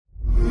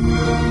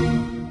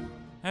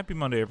Happy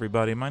Monday,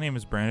 everybody. My name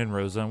is Brandon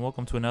Rosa, and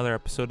welcome to another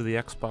episode of the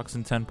Xbox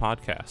in 10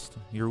 podcast,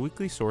 your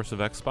weekly source of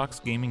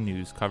Xbox gaming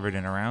news covered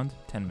in around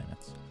 10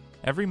 minutes.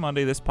 Every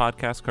Monday, this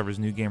podcast covers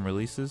new game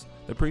releases,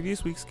 the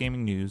previous week's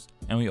gaming news,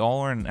 and we all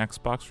learn an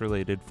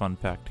Xbox-related fun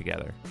fact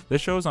together.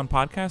 This show is on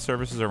podcast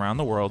services around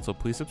the world, so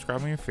please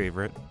subscribe on your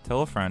favorite,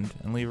 tell a friend,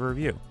 and leave a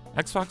review.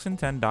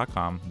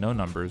 Xboxin10.com, no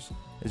numbers,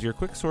 is your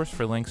quick source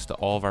for links to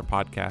all of our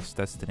podcast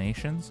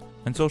destinations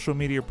and social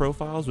media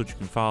profiles, which you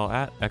can follow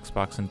at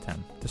Xboxin10.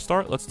 To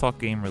start, let's talk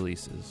game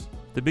releases.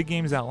 The big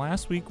games out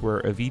last week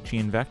were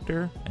Avicii and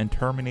Vector and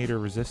Terminator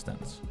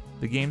Resistance.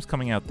 The games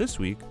coming out this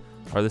week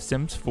are The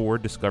Sims 4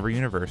 Discover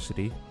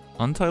University,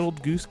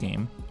 Untitled Goose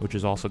Game, which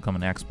is also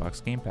coming to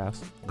Xbox Game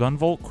Pass,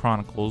 Gunvolt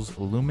Chronicles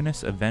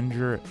Luminous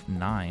Avenger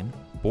 9,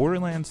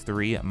 Borderlands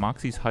 3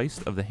 Moxie's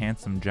Heist of the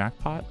Handsome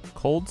Jackpot,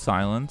 Cold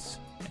Silence,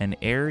 and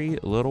Airy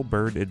Little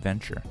Bird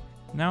Adventure.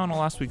 Now on to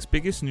last week's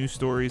biggest news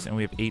stories, and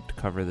we have 8 to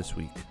cover this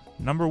week.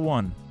 Number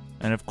 1,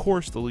 and of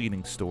course the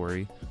leading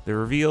story, the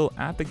reveal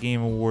at the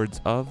Game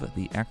Awards of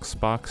the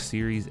Xbox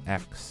Series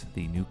X,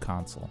 the new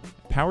console.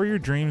 Power your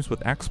dreams with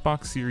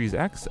Xbox Series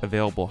X,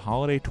 available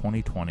holiday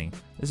 2020.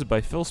 This is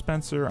by Phil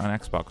Spencer on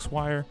Xbox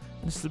Wire.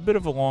 This is a bit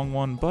of a long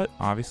one, but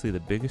obviously the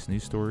biggest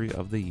news story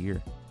of the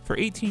year. For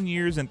 18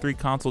 years and 3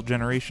 console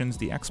generations,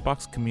 the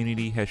Xbox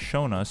community has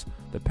shown us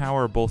the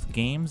power both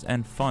games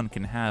and fun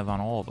can have on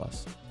all of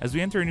us. As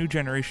we enter a new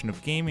generation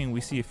of gaming,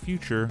 we see a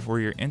future where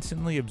you're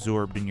instantly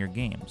absorbed in your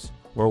games,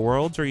 where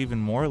worlds are even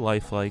more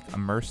lifelike,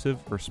 immersive,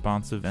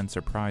 responsive, and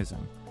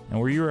surprising, and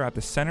where you are at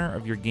the center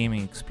of your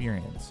gaming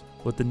experience.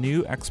 With the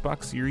new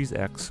Xbox Series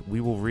X,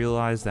 we will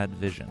realize that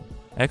vision.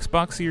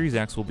 Xbox Series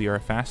X will be our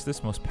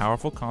fastest, most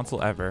powerful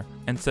console ever,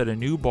 and set a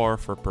new bar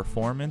for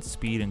performance,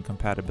 speed, and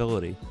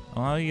compatibility,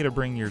 allowing you to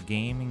bring your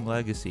gaming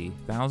legacy,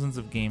 thousands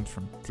of games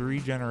from 3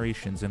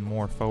 generations and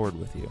more, forward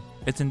with you.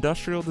 Its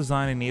industrial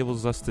design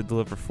enables us to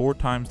deliver 4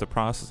 times the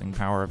processing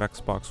power of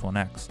Xbox One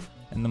X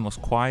in the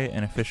most quiet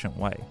and efficient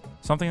way,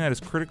 something that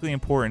is critically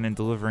important in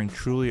delivering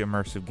truly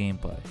immersive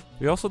gameplay.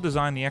 We also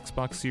designed the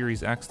Xbox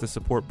Series X to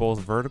support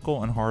both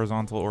vertical and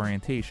horizontal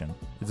orientation.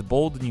 It's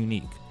bold and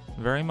unique,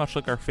 very much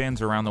like our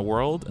fans around the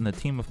world and the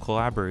team of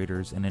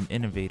collaborators and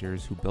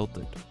innovators who built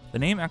it. The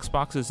name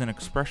Xbox is an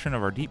expression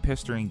of our deep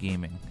history in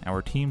gaming,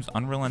 our team's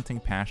unrelenting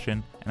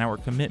passion, and our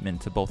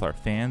commitment to both our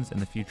fans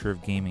and the future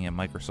of gaming at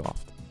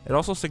Microsoft. It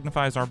also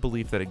signifies our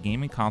belief that a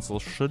gaming console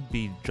should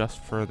be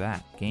just for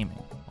that, gaming.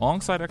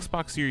 Alongside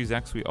Xbox Series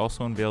X, we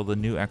also unveiled the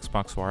new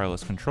Xbox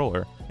wireless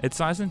controller. Its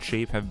size and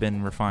shape have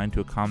been refined to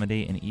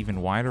accommodate an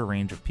even wider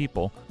range of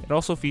people. It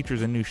also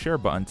features a new share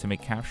button to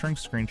make capturing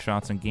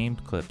screenshots and game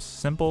clips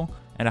simple,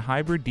 and a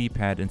hybrid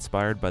D-pad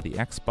inspired by the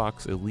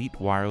Xbox Elite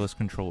Wireless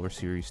Controller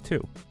Series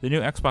 2. The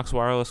new Xbox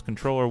wireless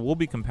controller will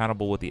be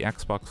compatible with the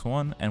Xbox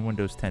One and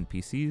Windows 10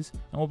 PCs,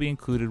 and will be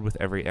included with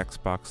every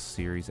Xbox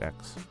Series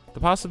X.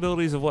 The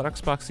possibilities of what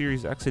Xbox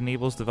Series X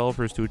enables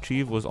developers to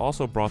achieve was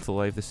also brought to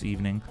life this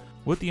evening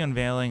with the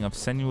unveiling of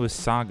Senua's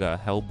Saga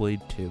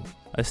Hellblade 2,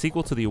 a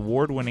sequel to the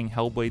award-winning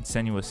Hellblade: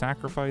 Senua's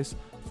Sacrifice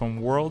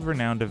from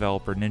world-renowned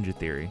developer Ninja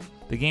Theory.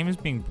 The game is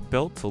being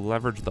built to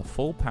leverage the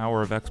full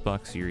power of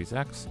Xbox Series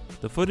X.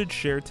 The footage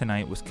shared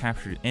tonight was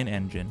captured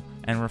in-engine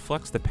and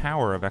reflects the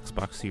power of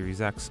Xbox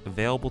Series X,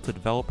 available to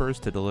developers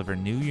to deliver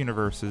new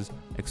universes,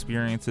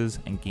 experiences,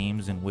 and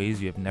games in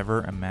ways you have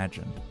never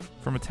imagined.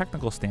 From a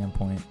technical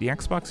standpoint, the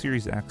Xbox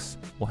Series X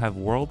will have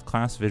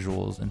world-class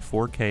visuals in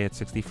 4K at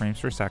 60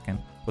 frames per second,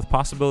 with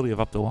possibility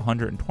of up to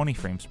 120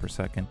 frames per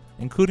second,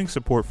 including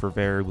support for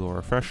variable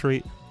refresh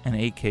rate and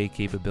 8K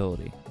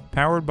capability.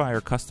 Powered by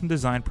our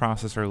custom-designed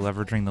processor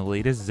leveraging the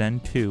latest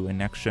Zen 2 and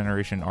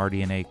next-generation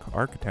RDNA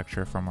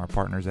architecture from our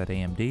partners at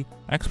AMD,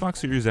 Xbox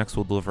Series X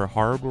will deliver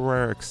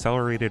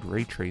hardware-accelerated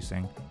ray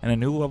tracing and a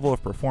new level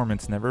of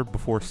performance never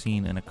before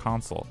seen in a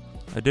console.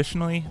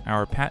 Additionally,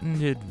 our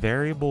patented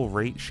variable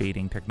rate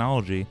shading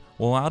technology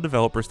will allow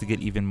developers to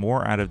get even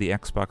more out of the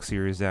Xbox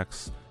Series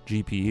X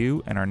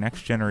GPU, and our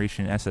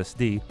next-generation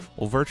SSD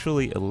will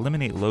virtually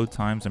eliminate load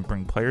times and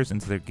bring players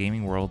into their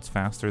gaming worlds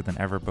faster than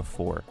ever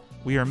before.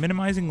 We are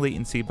minimizing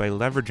latency by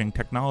leveraging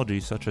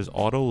technologies such as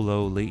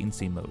auto-low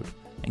latency mode,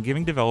 and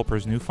giving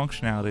developers new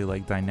functionality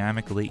like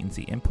dynamic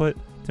latency input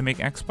to make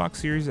Xbox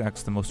Series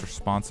X the most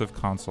responsive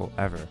console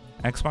ever.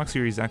 Xbox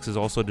Series X is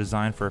also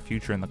designed for a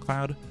future in the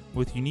cloud,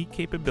 with unique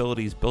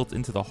capabilities built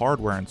into the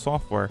hardware and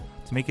software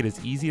to make it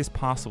as easy as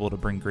possible to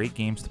bring great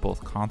games to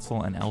both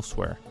console and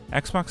elsewhere.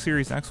 Xbox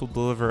Series X will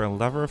deliver a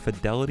level of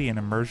fidelity and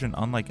immersion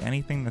unlike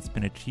anything that's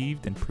been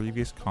achieved in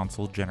previous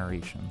console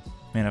generations.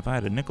 Man, if I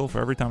had a nickel for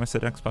every time I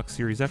said Xbox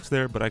Series X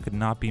there, but I could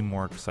not be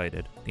more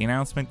excited. The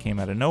announcement came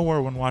out of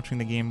nowhere when watching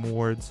the Game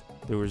Awards.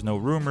 There was no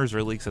rumors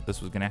or leaks that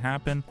this was going to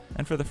happen,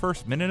 and for the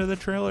first minute of the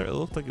trailer, it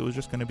looked like it was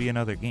just going to be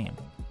another game.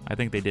 I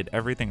think they did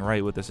everything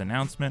right with this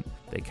announcement.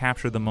 They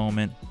captured the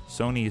moment.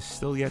 Sony is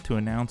still yet to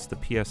announce the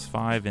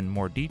PS5 in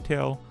more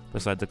detail.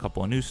 Besides a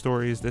couple of news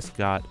stories, this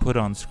got put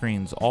on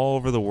screens all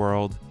over the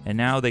world, and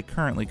now they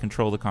currently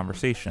control the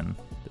conversation.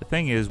 The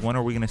thing is, when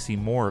are we going to see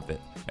more of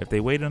it? If they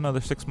wait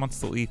another 6 months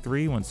till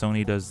E3, when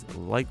Sony does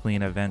likely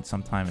an event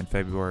sometime in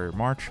February or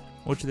March,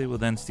 which they will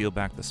then steal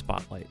back the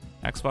spotlight.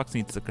 Xbox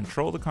needs to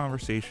control the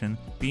conversation,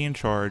 be in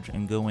charge,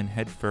 and go in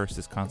head first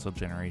this console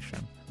generation.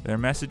 Their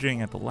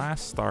messaging at the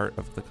last start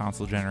of the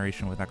console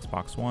generation with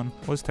Xbox One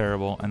was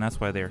terrible, and that's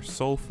why they are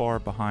so far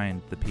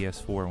behind the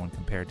PS4 when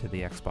compared to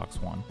the Xbox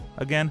One.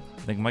 Again,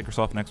 I think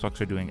Microsoft and Xbox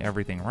are doing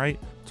everything right,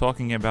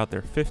 talking about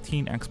their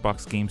 15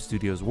 Xbox game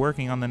studios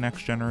working on the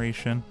next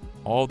generation,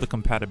 all the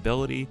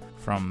compatibility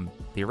from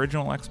the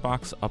original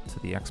Xbox up to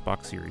the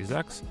Xbox Series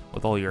X,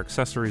 with all your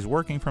accessories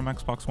working from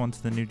Xbox One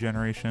to the new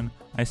generation.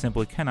 I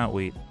simply cannot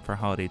wait for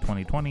holiday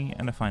 2020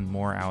 and to find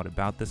more out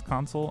about this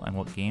console and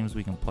what games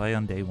we can play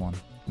on day one.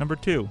 Number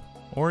 2,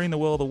 Ori and the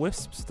Will of the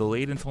Wisps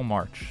delayed until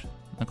March.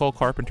 Nicole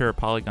Carpenter at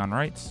Polygon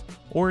writes,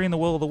 Ori and the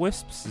Will of the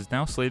Wisps is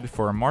now slated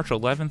for a March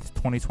 11th,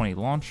 2020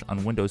 launch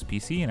on Windows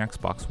PC and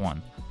Xbox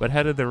One. But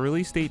ahead of the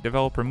release date,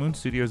 developer Moon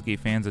Studios gave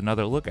fans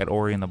another look at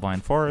Ori and the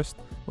Blind Forest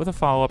with a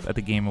follow-up at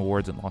the Game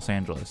Awards in Los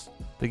Angeles.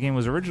 The game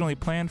was originally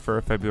planned for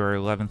a February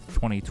 11th,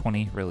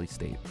 2020 release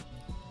date.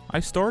 I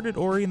started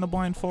Ori and the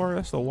Blind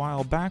Forest a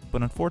while back,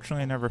 but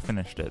unfortunately I never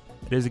finished it.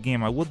 It is a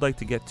game I would like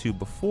to get to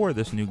before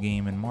this new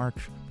game in March,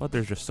 but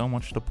there's just so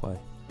much to play.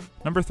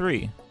 Number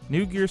 3,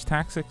 new Gears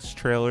Tactics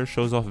trailer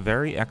shows off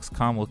very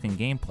XCOM looking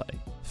gameplay.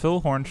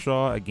 Phil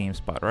Hornshaw at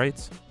GameSpot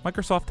writes,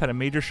 Microsoft had a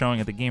major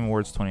showing at the Game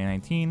Awards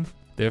 2019,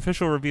 the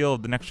official reveal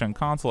of the next-gen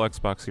console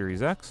Xbox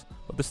Series X,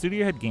 but the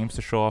studio had games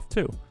to show off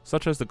too,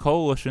 such as the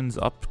Coalition's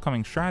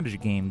upcoming strategy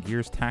game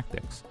Gears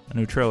Tactics. A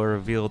new trailer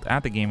revealed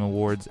at the Game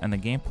Awards, and the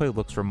gameplay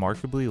looks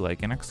remarkably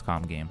like an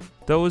XCOM game.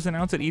 Though it was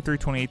announced at E3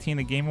 2018,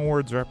 the Game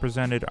Awards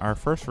represented our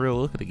first real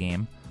look at the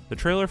game. The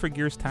trailer for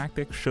Gears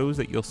Tactics shows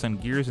that you'll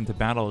send Gears into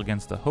battle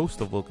against a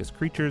host of Locust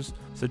creatures,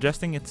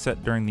 suggesting it's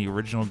set during the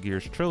original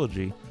Gears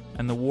trilogy,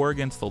 and the war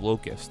against the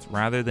Locust,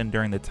 rather than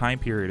during the time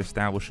period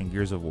established in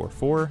Gears of War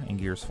 4 and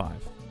Gears 5.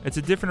 It's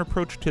a different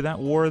approach to that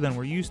war than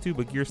we're used to,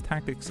 but Gears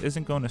Tactics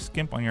isn't going to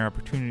skimp on your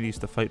opportunities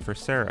to fight for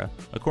Sarah.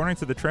 According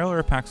to the trailer,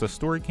 it packs a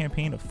story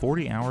campaign of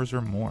 40 hours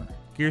or more.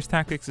 Gears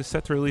Tactics is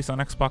set to release on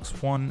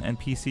Xbox One and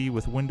PC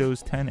with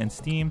Windows 10 and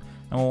Steam,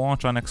 and will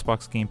launch on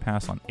Xbox Game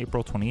Pass on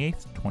April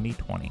 28th,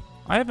 2020.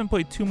 I haven't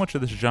played too much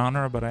of this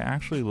genre, but I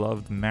actually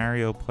loved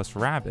Mario plus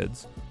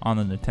Rabbids on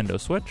the Nintendo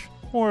Switch.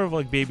 More of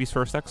like baby's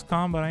first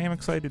XCOM, but I am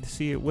excited to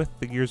see it with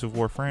the Gears of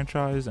War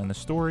franchise and the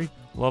story.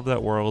 Love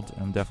that world,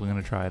 and I'm definitely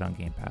going to try it on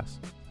Game Pass.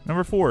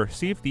 Number 4,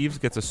 Sea of Thieves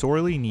gets a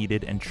sorely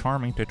needed and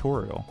charming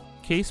tutorial.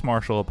 Case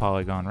Marshall of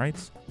Polygon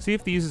writes, Sea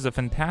of Thieves is a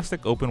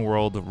fantastic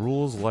open-world,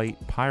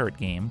 rules-light pirate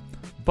game,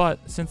 but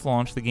since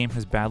launch the game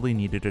has badly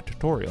needed a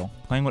tutorial.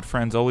 Playing with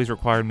friends always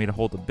required me to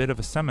hold a bit of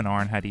a seminar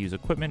on how to use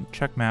equipment,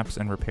 check maps,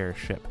 and repair a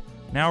ship.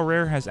 Now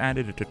Rare has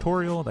added a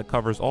tutorial that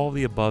covers all of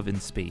the above in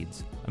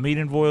spades. A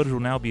maiden voyage will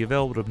now be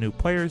available to new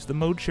players. The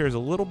mode shares a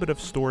little bit of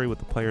story with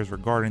the players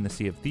regarding the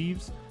Sea of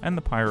Thieves and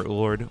the Pirate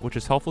Lord, which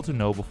is helpful to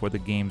know before the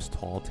game's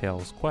Tall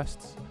Tales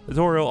quests. The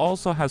tutorial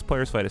also has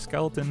players fight a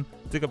skeleton,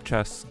 dig up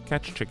chests,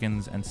 catch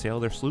chickens, and sail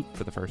their sloop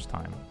for the first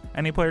time.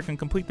 Any player can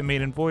complete the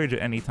maiden voyage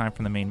at any time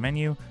from the main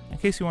menu, in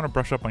case you want to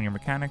brush up on your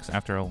mechanics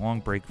after a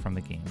long break from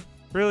the game.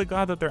 Really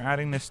glad that they're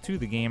adding this to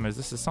the game, as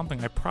this is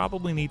something I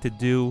probably need to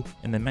do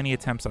in the many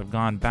attempts I've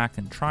gone back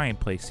and try and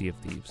play Sea of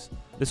Thieves.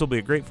 This will be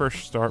a great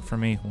first start for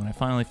me when I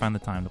finally find the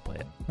time to play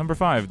it. Number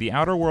 5, The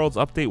Outer Worlds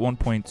Update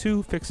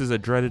 1.2 fixes a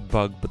dreaded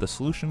bug, but the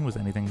solution was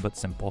anything but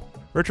simple.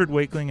 Richard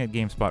Wakeling at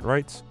GameSpot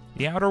writes,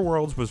 The Outer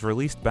Worlds was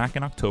released back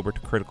in October to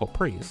critical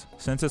praise.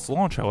 Since its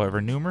launch,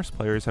 however, numerous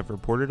players have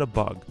reported a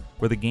bug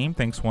where the game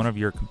thinks one of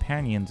your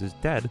companions is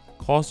dead,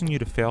 causing you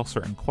to fail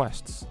certain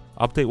quests.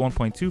 Update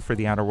 1.2 for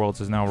The Outer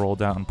Worlds is now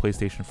rolled out on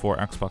PlayStation 4,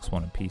 Xbox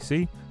One, and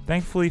PC,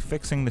 thankfully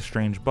fixing the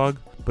strange bug,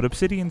 but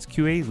Obsidian's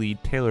QA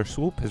lead Taylor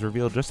Swoop has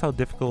revealed just how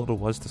difficult it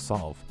was to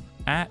solve.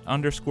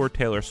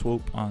 @_Taylor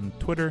Swoop on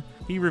Twitter,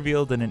 he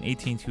revealed in an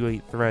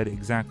 1828 thread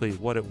exactly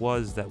what it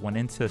was that went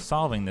into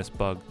solving this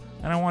bug,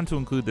 and I wanted to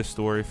include this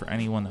story for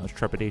anyone that was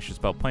trepidatious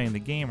about playing the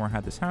game or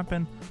had this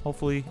happen.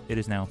 Hopefully it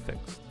is now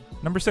fixed.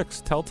 Number 6,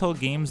 Telltale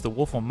Games The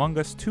Wolf Among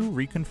Us 2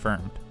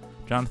 reconfirmed.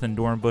 Jonathan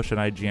Dornbush at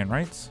IGN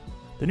writes,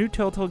 The new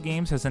Telltale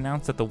Games has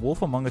announced that The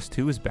Wolf Among Us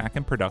 2 is back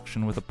in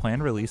production with a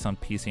planned release on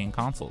PC and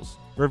consoles.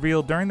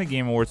 Revealed during the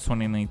Game Awards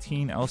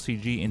 2019,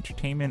 LCG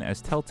Entertainment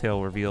as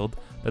Telltale revealed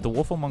that The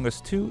Wolf Among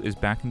Us 2 is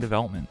back in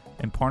development,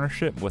 in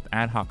partnership with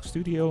Ad Hoc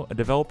Studio, a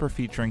developer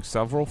featuring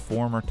several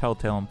former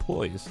Telltale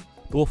employees.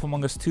 The Wolf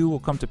Among Us 2 will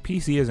come to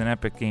PC as an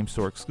Epic Game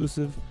Store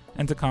exclusive,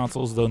 and to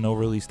consoles, though no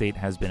release date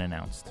has been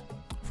announced.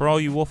 For all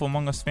you Wolf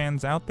Among Us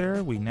fans out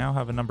there, we now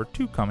have a number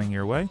 2 coming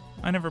your way.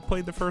 I never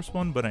played the first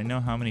one, but I know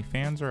how many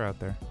fans are out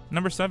there.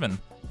 Number 7,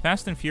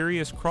 Fast and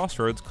Furious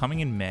Crossroads coming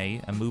in May,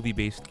 a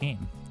movie-based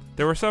game.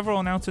 There were several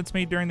announcements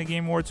made during the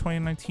Game Awards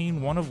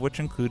 2019, one of which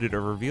included a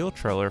reveal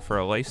trailer for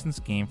a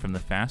licensed game from the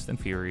Fast and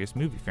Furious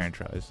movie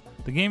franchise.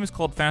 The game is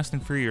called Fast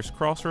and Furious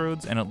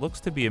Crossroads, and it looks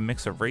to be a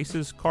mix of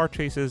races, car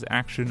chases,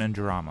 action, and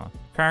drama.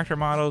 Character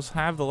models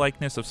have the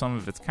likeness of some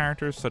of its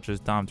characters, such as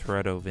Dom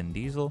Toretto, Vin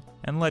Diesel,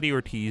 and Letty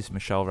Ortiz,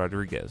 Michelle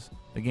Rodriguez.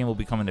 The game will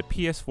be coming to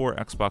PS4,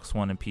 Xbox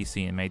One, and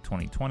PC in May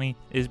 2020.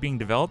 It is being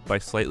developed by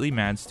Slightly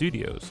Mad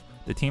Studios,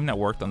 the team that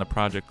worked on the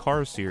Project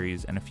Cars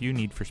series and a few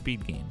Need for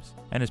Speed games,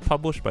 and is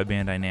published by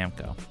Bandai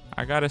Namco.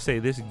 I gotta say,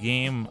 this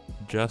game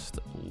just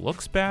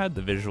looks bad,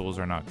 the visuals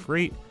are not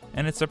great,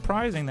 and it's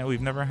surprising that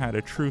we've never had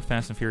a true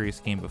Fast and Furious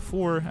game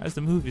before, as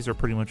the movies are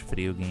pretty much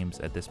video games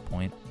at this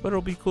point, but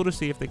it'll be cool to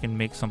see if they can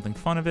make something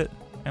fun of it,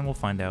 and we'll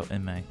find out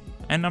in May.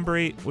 And number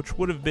 8, which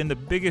would have been the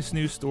biggest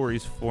news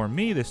stories for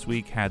me this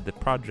week had the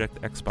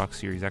Project Xbox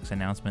Series X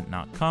announcement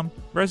not come.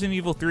 Resident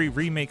Evil 3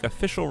 Remake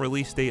official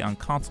release date on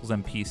consoles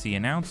and PC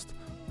announced.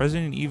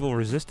 Resident Evil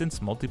Resistance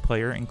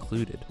multiplayer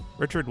included.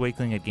 Richard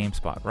Wakeling at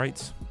GameSpot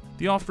writes,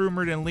 the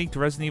oft-rumored and leaked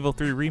Resident Evil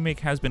 3 Remake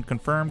has been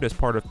confirmed as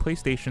part of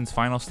PlayStation's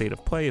final state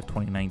of play of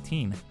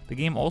 2019. The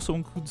game also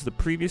includes the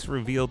previous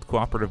revealed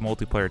cooperative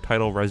multiplayer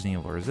title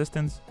Resident Evil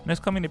Resistance, and is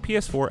coming to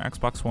PS4,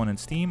 Xbox One, and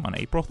Steam on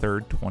April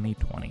 3rd,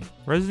 2020.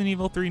 Resident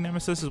Evil 3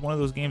 Nemesis is one of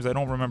those games I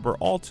don't remember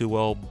all too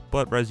well,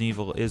 but Resident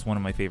Evil is one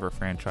of my favorite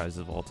franchises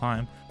of all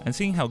time, and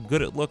seeing how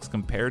good it looks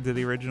compared to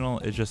the original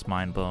is just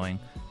mind-blowing.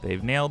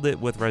 They've nailed it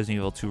with Resident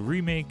Evil 2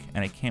 Remake,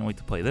 and I can't wait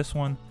to play this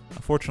one.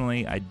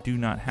 Unfortunately, I do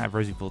not have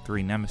Resident Evil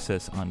 3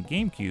 Nemesis on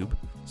GameCube,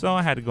 so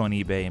I had to go on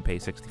eBay and pay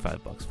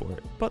 $65 for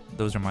it, but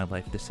those are my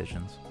life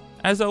decisions.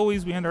 As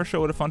always, we end our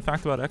show with a fun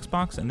fact about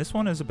Xbox, and this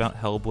one is about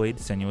Hellblade: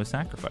 Senua's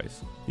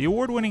Sacrifice. The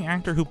award-winning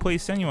actor who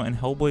plays Senua in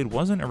Hellblade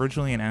wasn't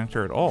originally an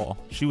actor at all.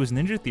 She was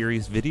Ninja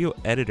Theory's video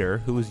editor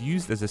who was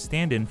used as a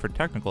stand-in for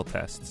technical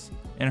tests.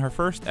 In her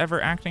first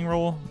ever acting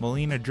role,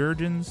 Melina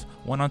Jurgens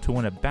went on to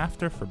win a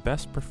BAFTA for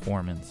Best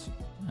Performance.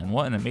 And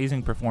what an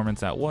amazing performance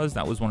that was.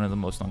 That was one of the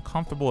most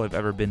uncomfortable I've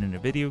ever been in a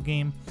video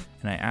game,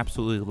 and I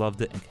absolutely loved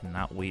it and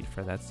cannot wait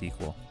for that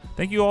sequel.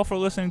 Thank you all for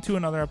listening to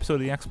another episode of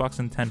the Xbox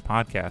in 10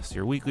 podcast,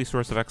 your weekly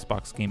source of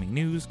Xbox gaming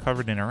news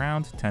covered in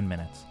around 10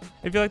 minutes.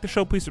 If you like the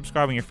show, please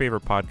subscribe on your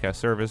favorite podcast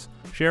service,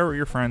 share it with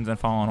your friends, and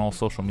follow on all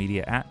social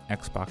media at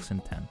Xbox in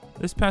 10.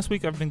 This past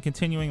week I've been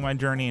continuing my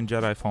journey in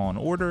Jedi Fallen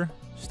Order,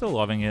 still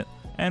loving it,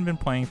 and been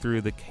playing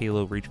through the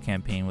Halo Reach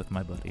campaign with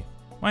my buddy.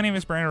 My name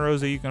is Brandon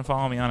Rosa. You can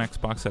follow me on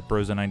Xbox at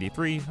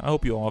Brosa93. I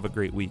hope you all have a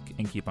great week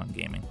and keep on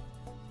gaming.